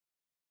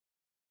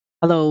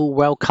Hello,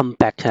 welcome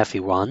back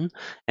everyone,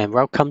 and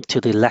welcome to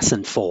the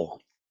lesson 4.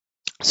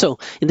 So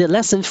in the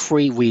lesson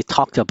 3, we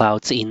talked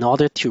about in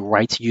order to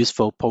write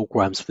useful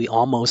programs, we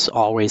almost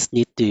always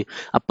need the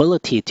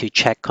ability to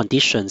check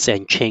conditions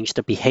and change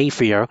the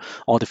behavior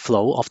or the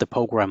flow of the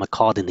program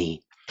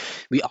accordingly.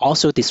 We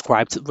also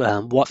described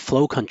what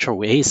flow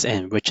control is,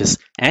 and which is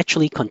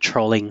actually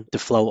controlling the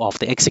flow of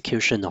the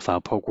execution of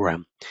our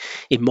program.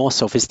 In more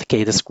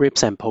sophisticated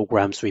scripts and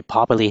programs, we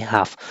probably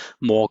have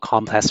more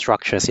complex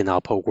structures in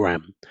our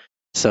program.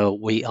 So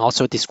we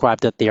also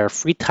described that there are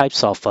three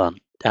types of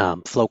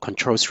flow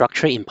control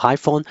structure in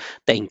Python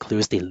that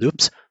includes the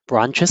loops,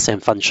 branches,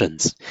 and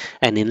functions.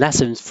 And in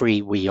lesson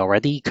 3, we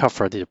already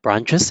covered the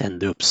branches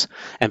and loops.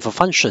 And for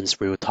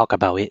functions, we will talk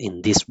about it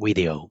in this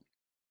video.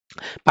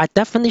 By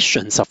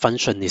definition, a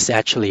function is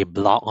actually a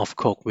block of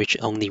code which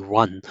only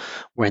runs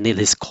when it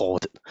is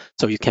called.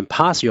 So you can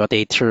pass your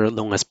data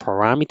known as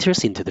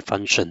parameters into the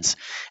functions,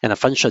 and a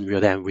function will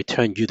then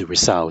return you the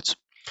results.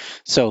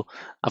 So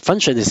a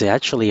function is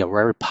actually a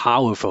very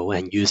powerful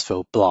and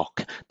useful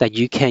block that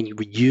you can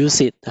use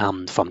it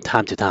from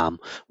time to time,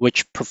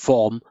 which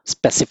perform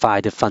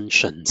specified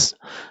functions.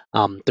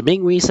 The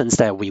main reasons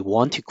that we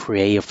want to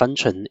create a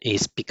function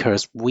is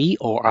because we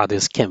or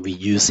others can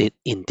reuse it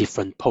in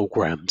different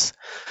programs.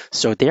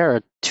 So there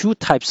are two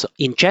types,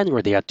 in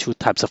general, there are two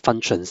types of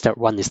functions. That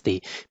one is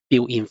the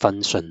built-in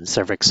function.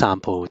 So for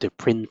example, the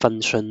print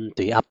function,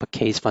 the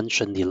uppercase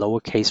function, the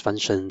lowercase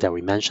function that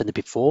we mentioned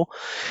before,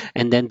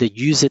 and then the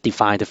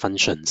user-defined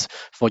functions.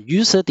 For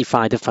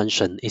user-defined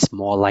function, it's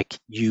more like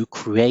you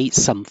create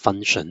some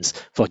functions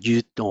for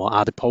you or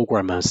other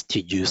programmers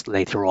to use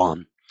later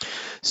on.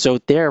 So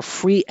there are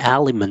three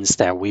elements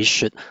that we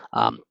should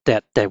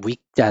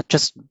that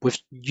just with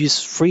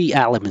use three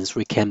elements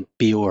we can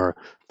build a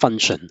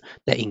function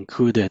that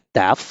include the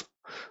def,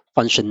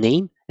 function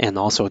name, and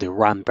also the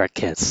run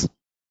brackets.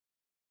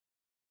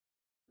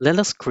 Let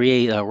us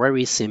create a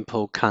very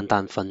simple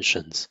countdown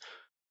functions.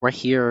 Right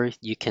here,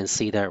 you can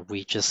see that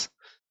we just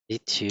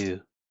need to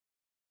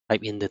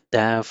type in the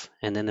def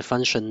and then the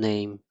function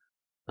name,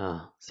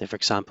 say for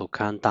example,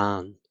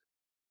 countdown,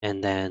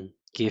 and then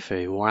give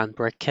a one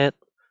bracket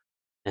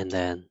and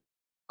then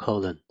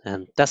colon.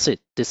 And that's it.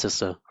 This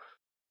is a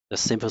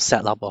simple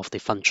setup of the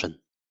function.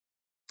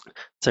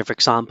 So for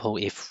example,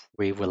 if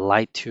we would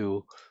like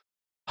to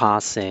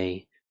pass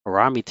a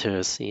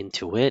parameters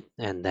into it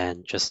and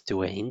then just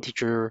do an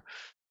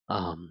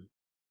um,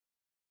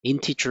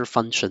 integer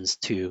functions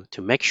to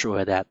make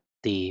sure that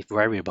the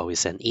variable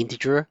is an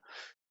integer.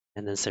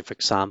 And then say, for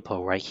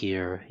example, right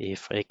here,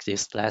 if x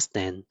is less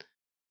than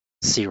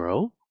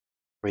 0,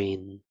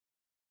 print,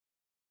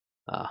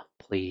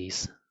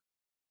 please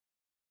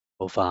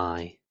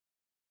provide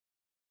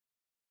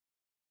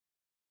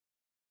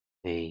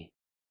a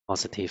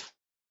positive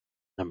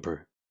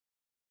number.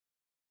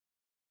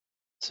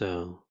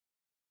 So,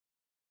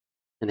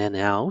 and then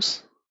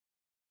else,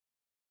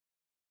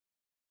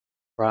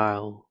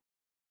 while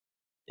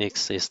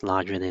x is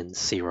larger than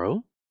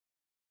 0,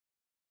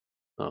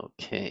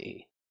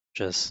 okay,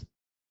 just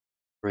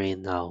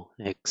print now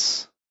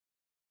x,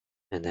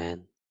 and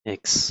then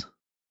x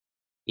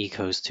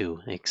equals to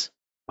x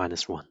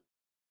minus 1.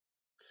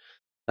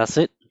 That's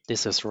it.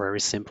 This is very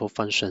simple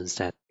functions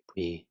that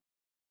we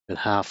will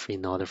have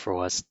in order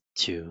for us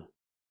to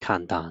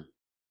count down.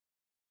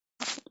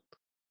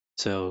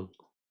 So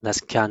let's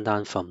count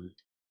down from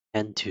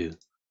 10 to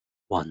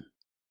 1. You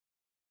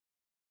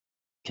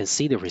can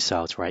see the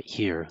results right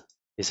here.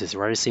 This is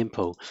very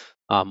simple.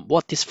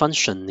 What this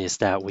function is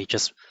that we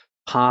just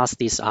pass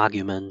these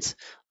arguments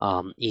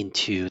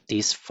into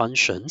these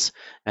functions,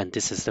 and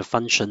this is the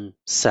function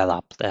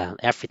setup.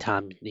 Every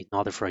time, in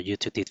order for you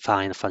to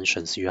define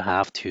functions, you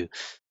have to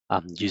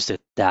use the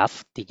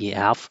def,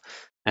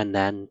 and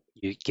then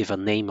you give a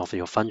name of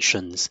your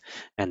functions,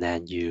 and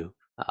then you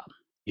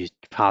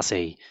pass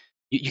a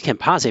you can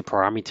pass a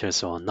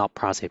parameters or not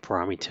pass a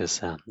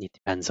parameters. It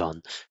depends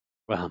on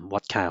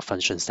what kind of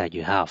functions that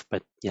you have,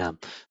 but yeah,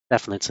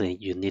 definitely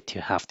you need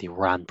to have the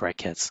run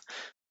brackets.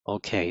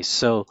 Okay,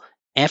 so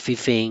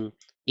everything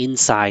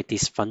inside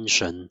this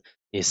function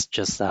is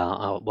just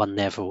one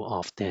level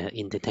of the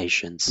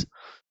indentations.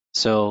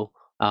 So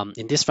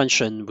in this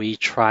function, we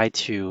try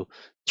to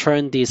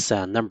turn these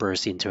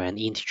numbers into an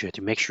integer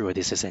to make sure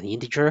this is an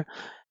integer.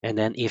 And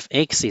then if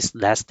x is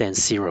less than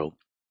 0,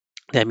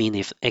 that means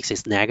if x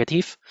is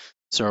negative,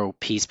 so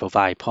please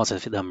provide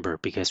positive number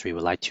because we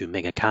would like to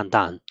make a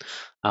countdown.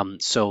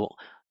 And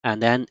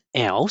then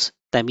else,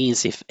 that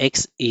means if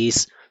x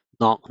is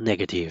not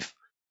negative.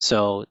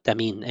 So that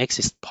means x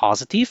is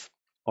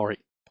or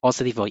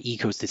positive or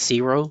equals to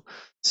 0.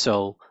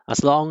 So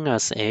as long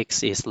as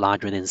x is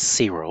larger than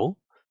 0,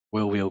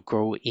 we will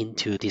go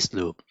into this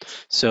loop.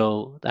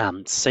 So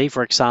say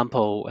for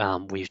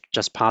example, we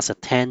just pass a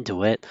 10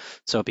 to it.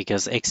 So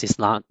because x is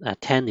not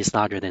 10 is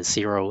larger than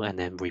 0, and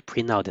then we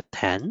print out the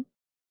 10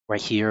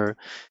 right here,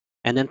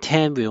 and then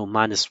 10 will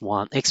minus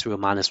 1, x will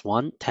minus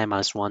 1, 10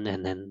 minus 1,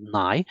 and then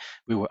 9.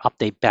 We will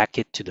update back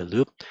it to the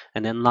loop,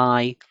 and then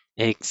 9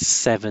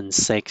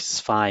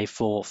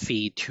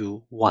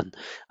 x7654321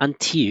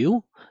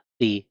 until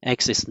the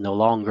x is no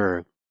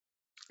longer,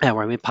 and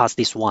when we pass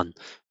this 1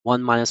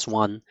 minus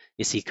 1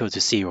 is equal to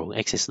 0.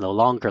 X is no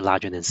longer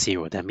larger than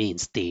 0. That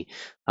means the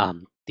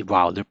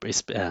while loop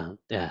is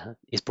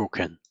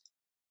broken.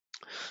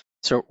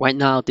 So right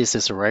now, this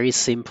is a very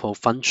simple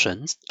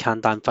function,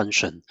 countdown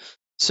function.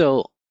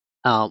 So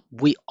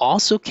we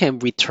also can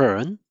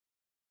return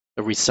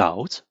the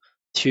result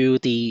to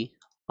the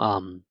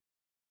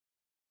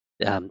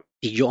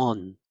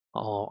beyond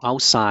or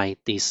outside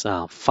this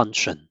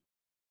function.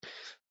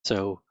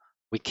 So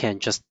we can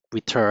just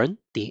return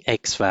the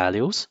x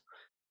values,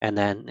 and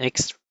then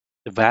the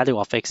value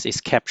of x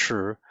is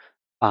captured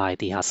by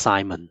the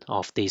assignment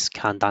of this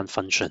countdown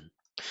function.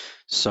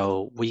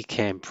 So we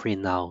can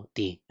print out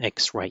the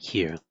x right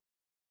here.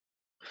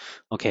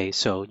 Okay,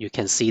 so you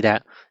can see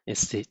that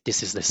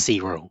this is the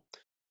 0.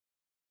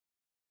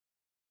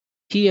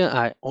 Here,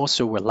 I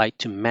also would like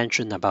to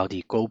mention about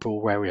the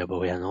global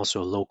variable and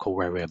also local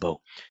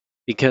variable,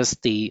 because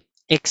the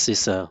x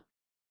is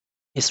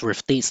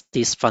with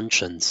these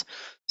functions.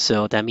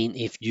 So that means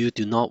if you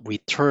do not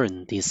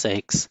return this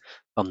x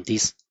from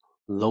this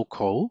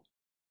local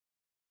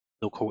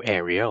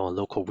area or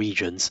local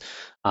regions,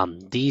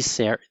 at this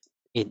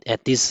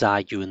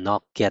side you will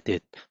not get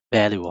the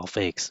value of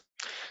x.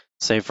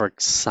 Say for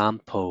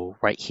example,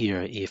 right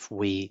here, if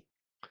we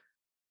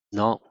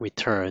not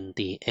return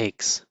the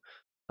x,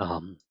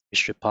 we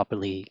should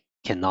probably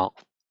cannot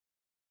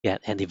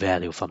get any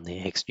value from the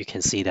x. You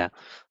can see that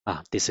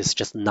this is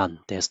just none.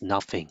 There's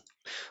nothing.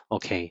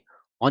 Okay.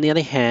 On the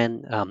other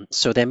hand,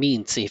 so that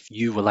means if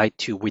you would like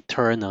to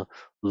return a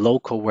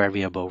local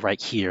variable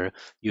right here,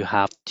 you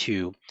have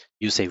to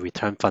use a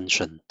return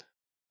function.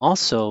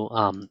 Also,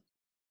 on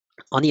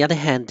the other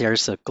hand,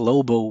 there's a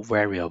global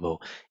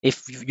variable.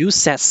 If you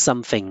set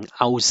something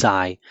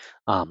outside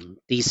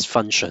this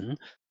function,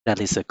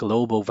 that is a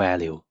global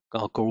value,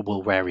 a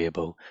global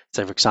variable.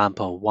 So for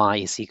example, y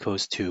is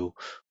equals to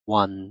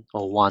 1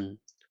 or 1.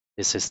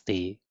 This is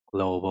the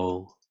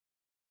global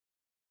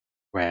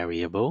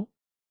variable.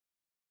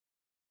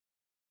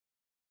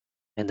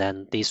 And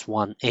then this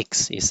one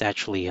x is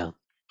actually a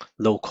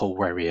local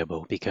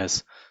variable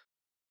because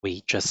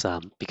we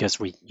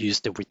use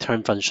the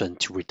return function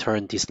to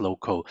return this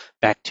local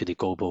back to the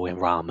global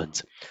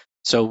environment.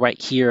 So right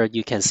here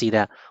you can see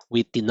that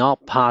we did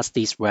not pass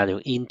this value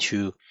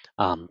into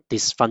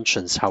these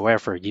functions.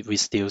 However, we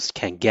still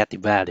can get the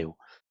value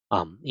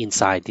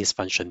inside this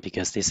function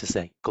because this is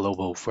a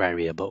global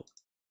variable.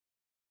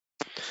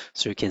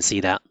 So you can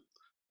see that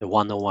the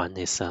 101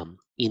 is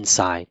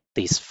inside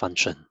this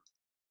function.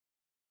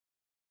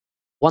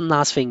 One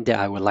last thing that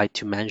I would like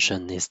to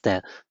mention is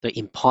that the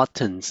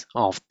importance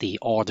of the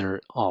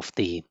order of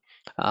the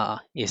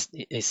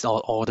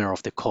order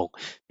of the code,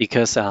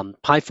 because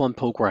Python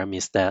program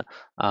is that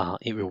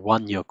it will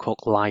run your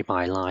code line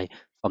by line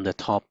from the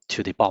top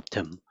to the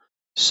bottom.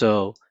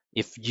 So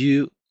if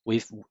we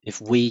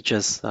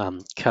just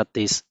cut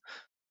these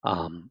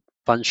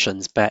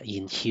functions back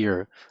in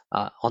here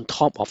on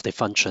top of the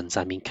functions,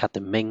 I mean cut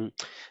the main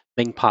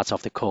parts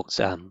of the code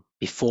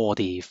before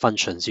the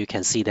functions, you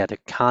can see that the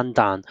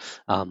countdown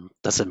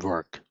doesn't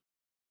work,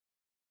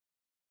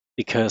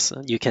 because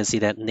you can see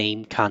that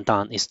name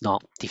countdown is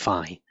not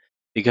defined,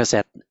 because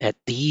at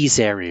these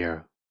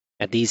area,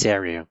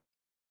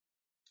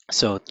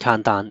 so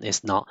countdown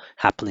is not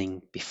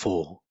happening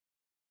before.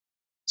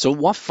 So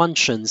what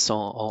functions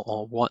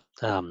or what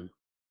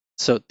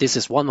so this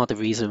is one of the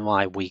reason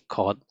why we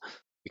call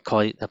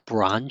it a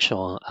branch,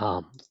 or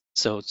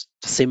so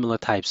similar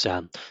types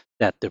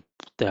that the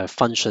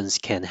functions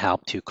can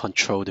help to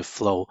control the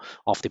flow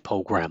of the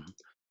program.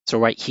 So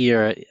right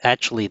here,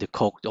 actually the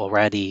code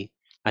already,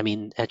 I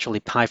mean,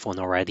 actually Python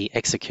already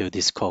execute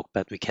this code,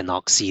 but we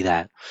cannot see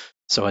that.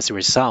 So as a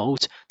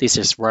result, this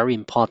is very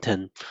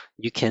important.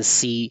 You can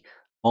see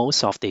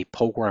most of the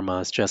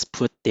programmers just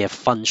put their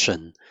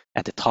function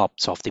at the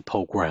tops of the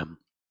program.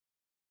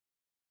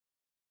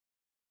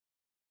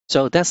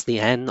 So that's the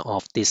end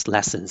of these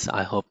lessons.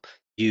 I hope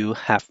you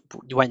have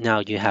right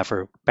now you have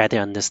a better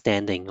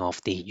understanding of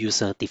the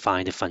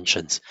user-defined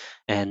functions,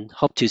 and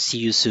hope to see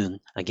you soon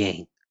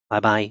again.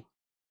 Bye bye.